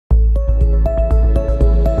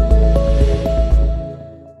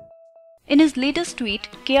In his latest tweet,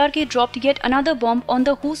 KRK dropped yet another bomb on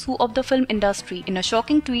the who's who of the film industry. In a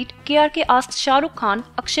shocking tweet, KRK asked Shah Rukh Khan,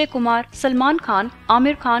 Akshay Kumar, Salman Khan,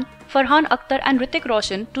 Amir Khan, Farhan Akhtar and Hrithik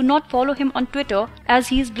Roshan to not follow him on Twitter as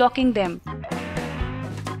he is blocking them.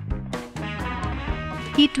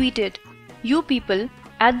 He tweeted, "You people,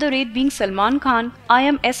 @being Salman Khan, I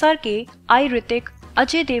am SRK, I Hrithik,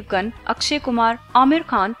 Ajay Devgan, Akshay Kumar, Amir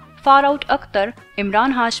Khan, Far Out Akhtar,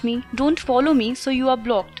 Imran Hashmi, don't follow me so you are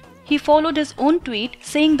blocked." He followed his own tweet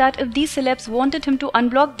saying that if these celebs wanted him to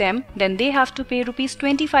unblock them, then they have to pay Rs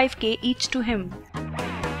 25k each to him.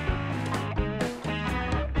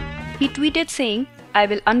 He tweeted saying, "I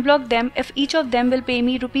will unblock them if each of them will pay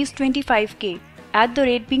me Rs 25k.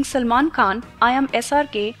 @being Salman Khan, I am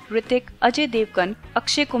SRK, Hrithik, Ajay Devgan,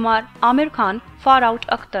 Akshay Kumar, Amir Khan, Far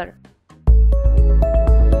Out Akhtar."